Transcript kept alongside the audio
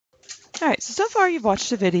All right, so far you've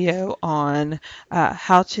watched a video on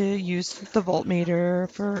how to use the voltmeter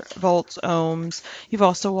for volts, ohms. You've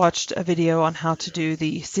also watched a video on how to do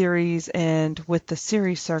the series and with the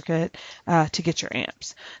series circuit to get your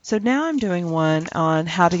amps. So now I'm doing one on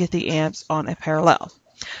how to get the amps on a parallel.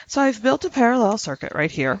 So I've built a parallel circuit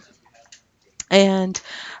right here, and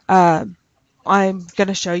I'm going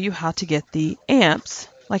to show you how to get the amps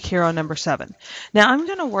like here on number 7. Now I'm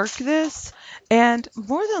going to work this, and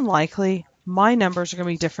more than likely my numbers are going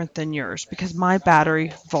to be different than yours because my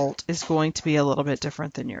battery volt is going to be a little bit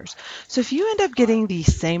different than yours. So if you end up getting the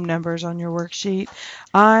same numbers on your worksheet,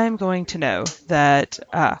 I'm going to know that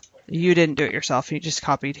you didn't do it yourself. You just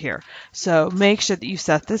copied here. So make sure that you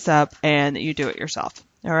set this up and that you do it yourself.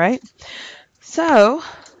 All right. So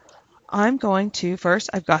I'm going to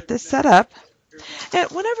first, I've got this set up. And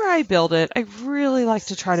whenever I build it, I really like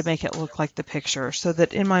to try to make it look like the picture so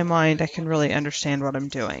that in my mind I can really understand what I'm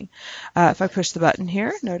doing. If I push the button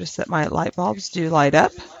here, notice that my light bulbs do light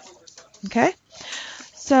up. Okay,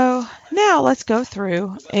 so now let's go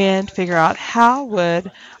through and figure out how would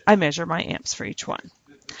I measure my amps for each one.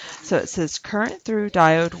 So it says current through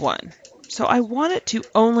diode 1. So I want it to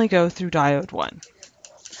only go through diode 1.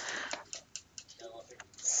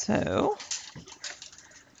 So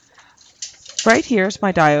right here is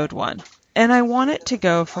my diode 1, and I want it to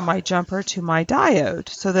go from my jumper to my diode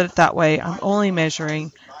so that way I'm only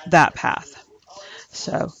measuring that path.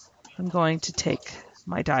 So I'm going to take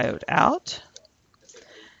my diode out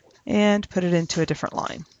and put it into a different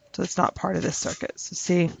line. So it's not part of this circuit. So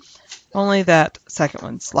see, only that second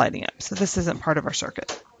one's lighting up. So this isn't part of our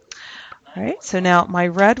circuit. All right, so now my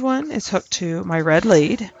red one is hooked to my red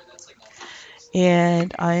lead,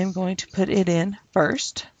 and I am going to put it in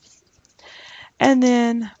first. And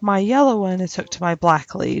then my yellow one is hooked to my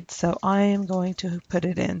black lead, so I am going to put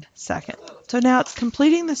it in second. So now it's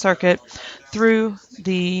completing the circuit through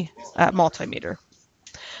the multimeter.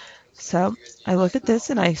 So I look at this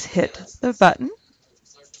and I hit the button,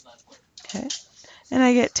 okay, and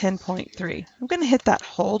I get 10.3. I'm going to hit that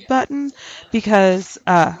hold button because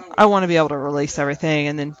I want to be able to release everything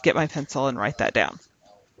and then get my pencil and write that down.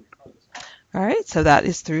 All right, so that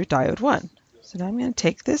is through diode 1. So now I'm going to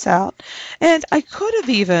take this out, and I could have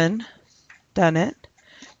even done it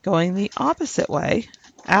going the opposite way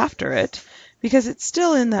after it because it's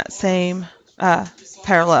still in that same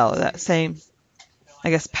parallel, that same,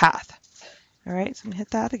 I guess, path. All right, so I'm going to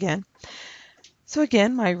hit that again. So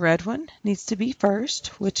again, my red one needs to be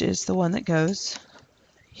first, which is the one that goes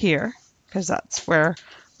here because that's where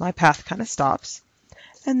my path kind of stops.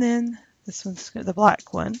 And then this one's, the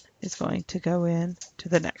black one, is going to go in to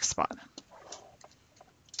the next spot.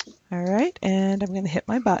 All right, and I'm going to hit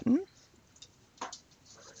my button,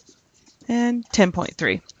 and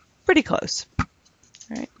 10.3, pretty close. All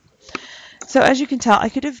right, so as you can tell, I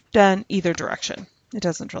could have done either direction. It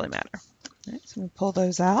doesn't really matter. All right, so I'm going to pull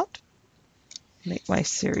those out, make my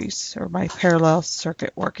series or my parallel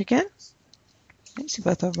circuit work again. Okay, see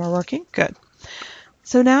both of them are working, good.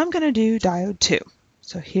 So now I'm going to do diode 2.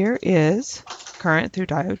 So here is current through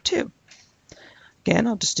diode 2. Again,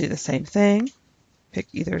 I'll just do the same thing. Pick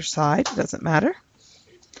either side, doesn't matter.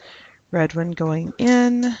 Red one going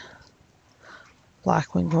in,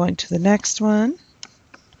 black one going to the next one.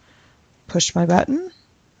 Push my button,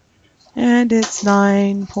 and it's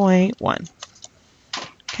 9.1.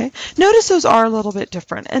 Okay, notice those are a little bit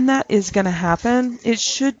different, and that is going to happen. It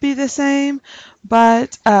should be the same,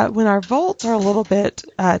 but when our volts are a little bit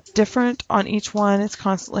different on each one, it's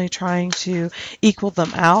constantly trying to equal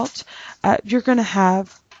them out. You're going to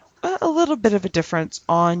have a little bit of a difference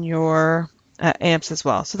on your amps as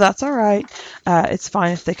well. So that's all right. It's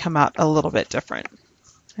fine if they come out a little bit different.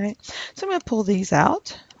 All right. So I'm going to pull these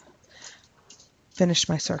out, finish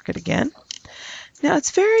my circuit again. Now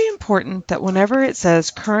it's very important that whenever it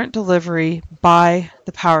says current delivery by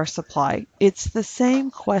the power supply, it's the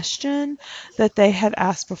same question that they had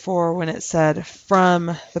asked before when it said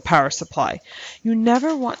from the power supply. You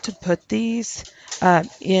never want to put these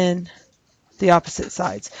in the opposite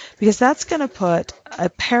sides because that's going to put a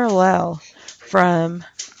parallel from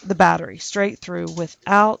the battery straight through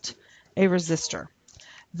without a resistor.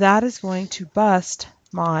 That is going to bust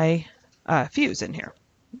my fuse in here.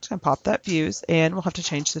 I'm just going to pop that fuse and we'll have to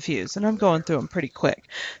change the fuse, and I'm going through them pretty quick,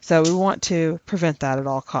 so we want to prevent that at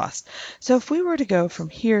all costs. So if we were to go from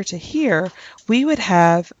here to here, we would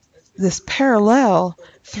have this parallel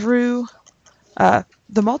through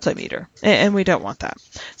the multimeter, and we don't want that.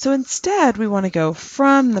 So instead we want to go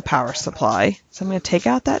from the power supply. So I'm going to take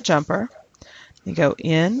out that jumper and go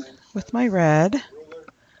in with my red,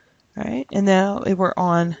 all right, and now we're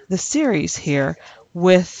on the series here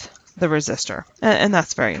with the resistor, and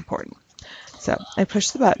that's very important. So I push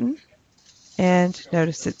the button, and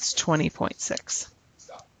notice it's 20.6.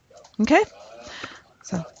 Okay,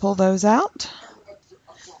 so pull those out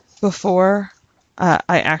before I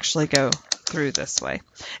actually go through this way.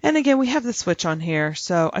 And again, we have the switch on here,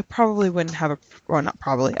 so I probably wouldn't have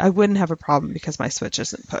I wouldn't have a problem because my switch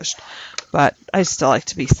isn't pushed, but I still like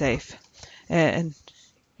to be safe, and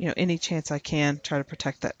any chance I can, try to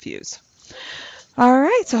protect that fuse. All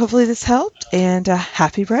right, so hopefully this helped, and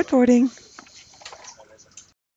happy breadboarding.